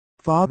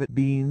Fava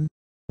bean,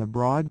 a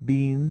broad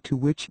bean to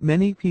which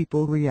many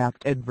people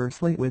react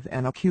adversely with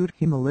an acute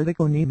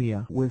hemolytic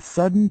anemia with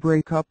sudden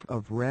breakup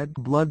of red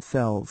blood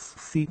cells.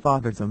 See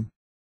Favism.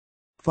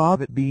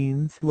 Fava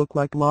beans look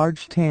like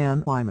large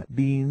tan lima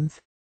beans.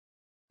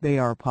 They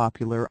are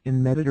popular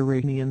in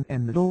Mediterranean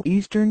and Middle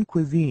Eastern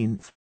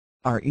cuisines,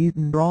 are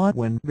eaten raw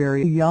when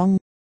very young,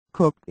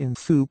 cooked in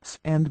soups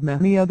and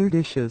many other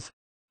dishes,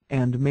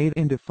 and made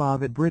into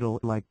fava brittle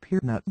like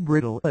peanut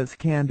brittle as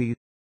candy.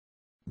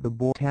 The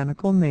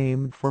botanical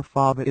name for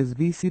fava is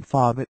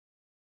Fava.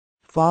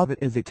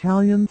 Fava is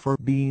Italian for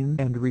bean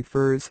and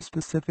refers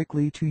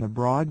specifically to a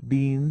broad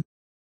bean.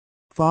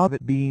 Fava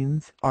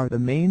beans are the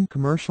main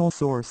commercial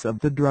source of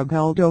the drug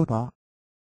L-Dopa,